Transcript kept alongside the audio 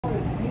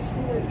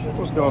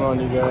What's going on,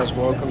 you guys?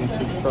 Welcome to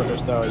the Trucker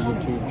Style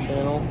YouTube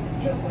channel.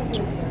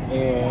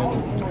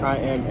 And I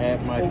am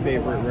at my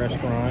favorite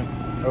restaurant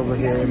over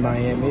here in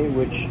Miami,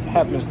 which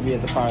happens to be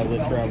at the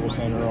Pilot Travel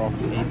Center off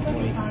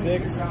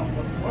 826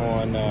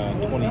 on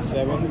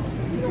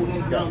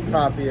 27th. Got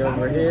Poppy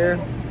over here.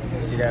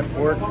 See that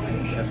pork?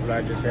 That's what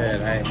I just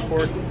had. I had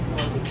pork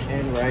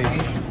and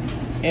rice.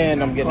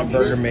 And I'm getting a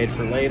burger made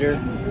for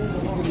later.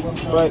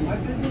 But,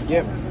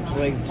 yep,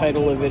 like the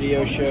title of the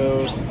video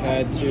shows,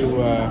 had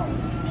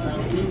to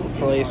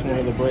replace one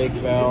of the brake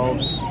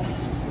valves.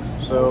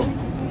 So,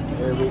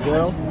 there we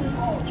go.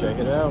 Check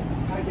it out.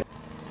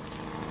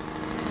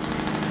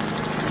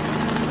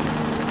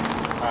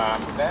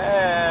 I'm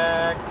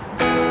back.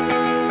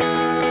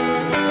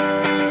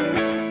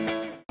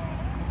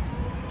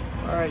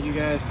 Alright, you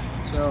guys.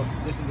 So,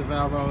 this is the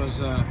valve I was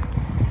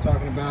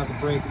talking about, the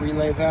brake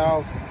relay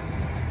valve.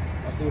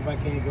 I'll see if I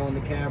can't go in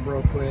the cab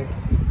real quick.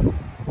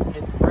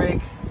 Hit the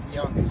brake.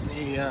 Y'all can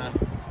see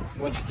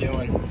what it's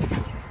doing.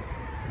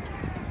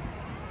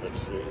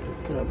 Let's see.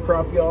 Can I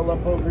prop y'all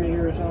up over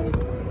here or something?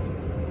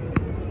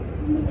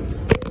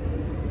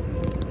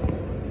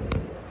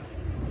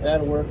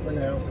 That'll work for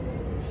now.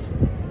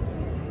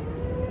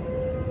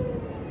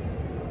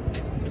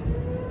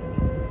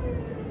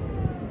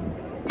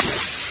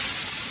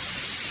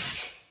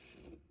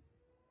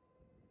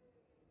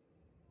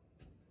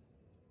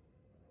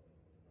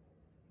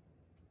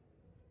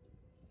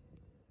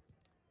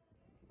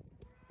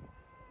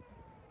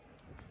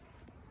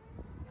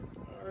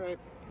 Alright,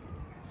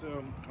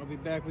 so I'll be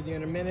back with you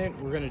in a minute.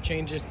 We're going to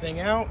change this thing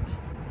out.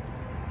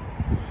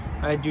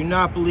 I do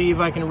not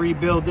believe I can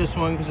rebuild this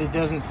one because it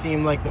doesn't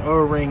seem like the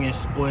O-ring is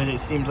split. It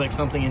seems like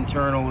something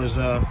internal is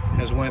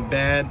has went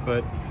bad,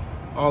 but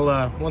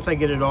I'll once I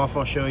get it off,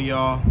 I'll show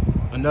y'all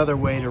another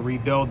way to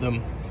rebuild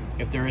them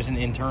if there is an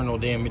internal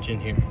damage in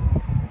here.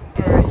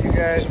 Alright, you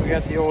guys, we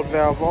got the old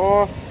valve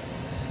off.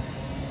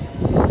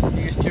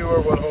 These two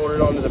are what hold it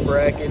onto the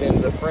bracket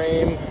and the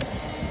frame.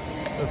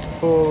 Let's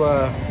pull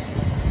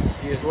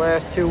these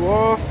last two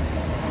off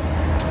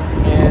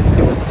and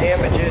see what the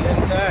damage is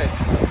inside.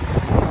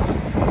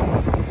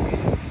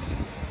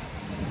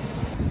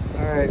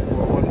 Alright,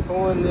 well, when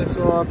pulling this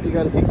off, you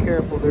got to be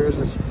careful. There is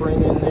a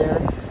spring in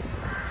there,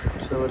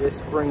 so it is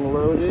spring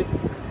loaded.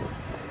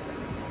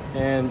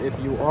 And if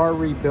you are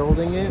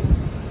rebuilding it,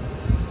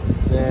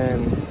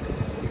 then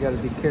you got to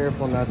be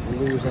careful not to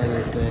lose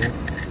anything.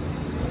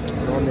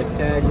 And on this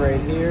tag right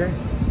here,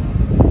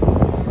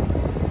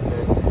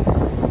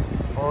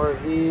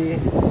 RV055,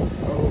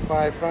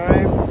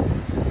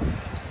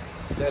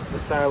 that's the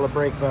style of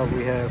brake valve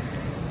we have.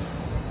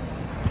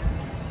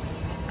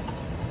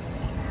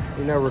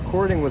 You know,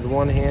 recording with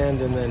one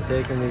hand and then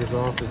taking these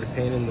off is a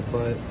pain in the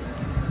butt.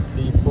 So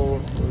you pull,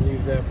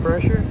 relieve that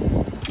pressure.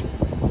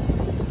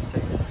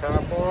 Take the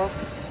top off.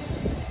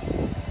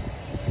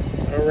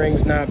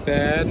 O-ring's not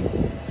bad.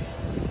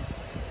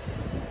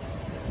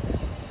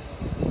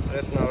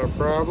 That's not a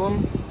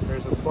problem.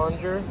 There's a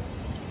plunger.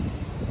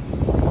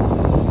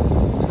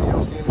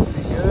 Seal seems to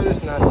be good.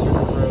 It's not too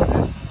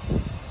corroded.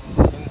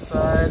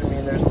 Inside, I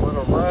mean, there's a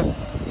little rust.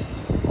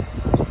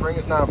 The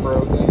spring's not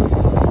broken.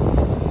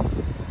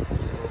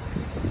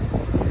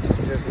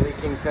 Just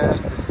leaking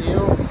past the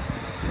seal,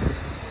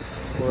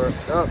 or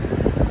oh,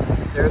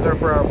 there's our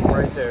problem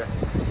right there.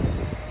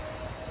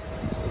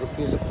 Little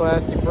piece of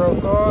plastic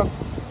broke off.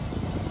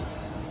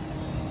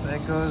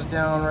 That goes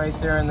down right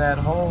there in that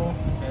hole,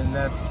 and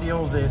that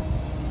seals it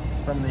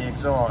from the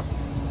exhaust.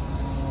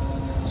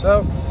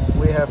 So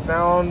we have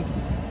found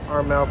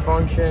our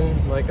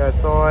malfunction. Like I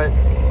thought,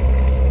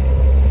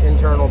 it's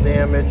internal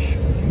damage.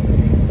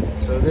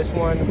 So this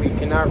one we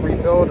cannot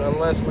rebuild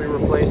unless we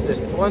replace this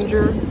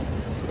plunger.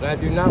 But I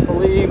do not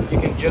believe you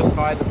can just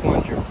buy the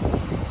plunger.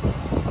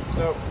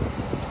 So,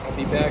 I'll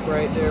be back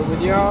right there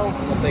with y'all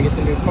once I get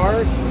the new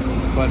part.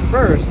 But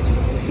first,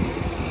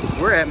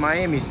 we're at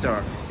Miami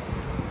Star.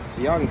 So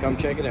y'all can come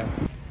check it out.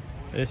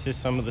 This is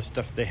some of the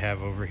stuff they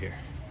have over here.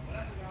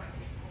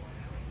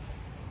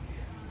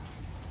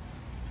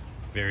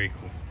 Very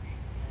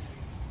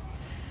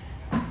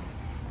cool.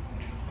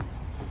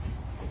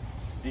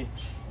 See?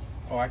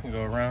 Oh, I can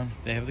go around.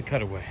 They have the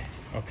cutaway.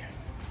 Okay.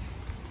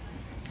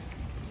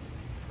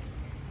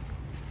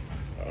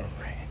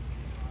 Alright.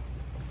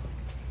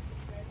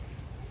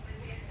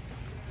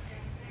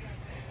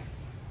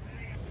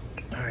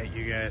 Alright,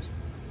 you guys,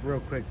 real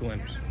quick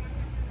glimpse.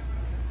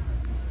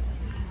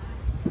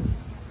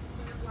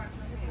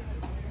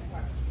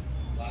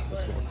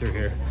 Let's walk through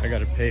here. I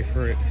gotta pay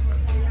for it.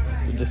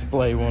 The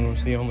display one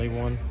was the only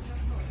one.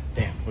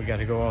 Damn, we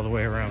gotta go all the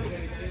way around.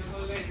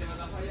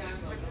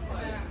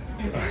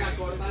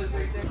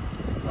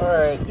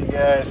 Alright, you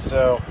guys,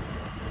 so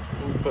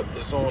let me put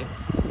this on.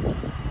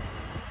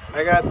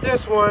 I got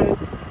this one.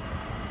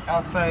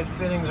 Outside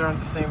fittings aren't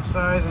the same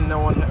size and no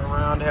one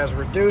around has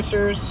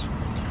reducers.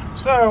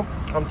 So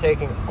I'm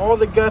taking all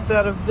the guts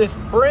out of this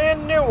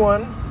brand new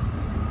one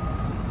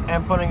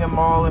and putting them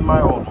all in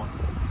my old one.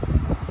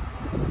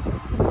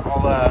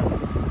 I'll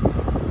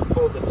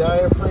pull the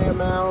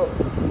diaphragm out,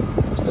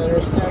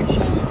 center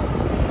section,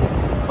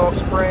 caulk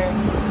spring,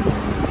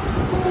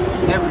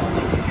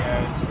 everything, you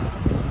guys.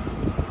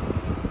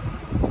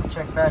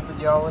 Check back with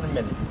y'all in a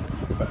minute.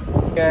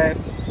 But,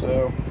 guys,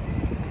 so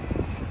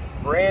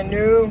brand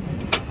new,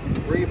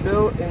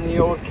 rebuilt in the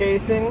old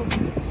casing.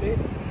 See,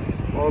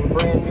 all the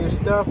brand new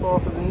stuff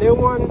off of the new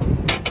one.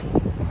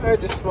 I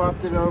just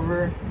swapped it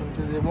over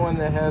into the one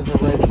that has the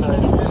right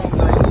size fittings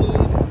I need.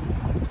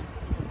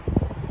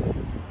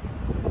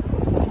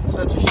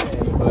 Such a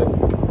shame, but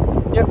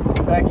yep,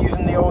 back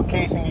using the old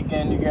casing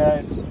again, you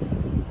guys.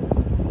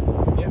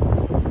 Yep,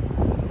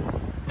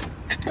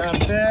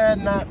 not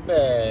bad, not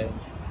bad.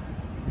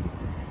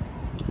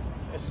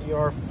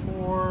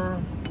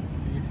 SER4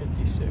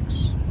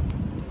 B56.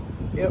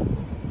 Yep.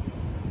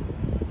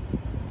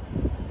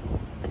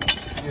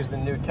 Use the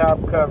new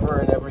top cover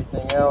and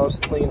everything else.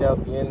 Cleaned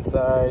out the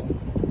inside.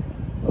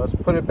 Let's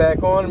put it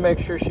back on and make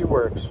sure she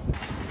works.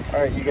 All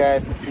right, you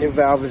guys. The new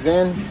valve is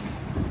in.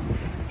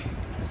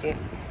 See?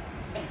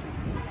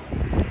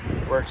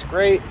 Works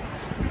great.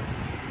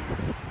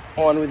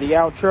 On with the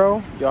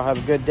outro. Y'all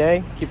have a good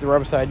day. Keep the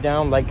rubber side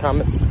down. Like,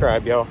 comment,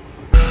 subscribe, y'all.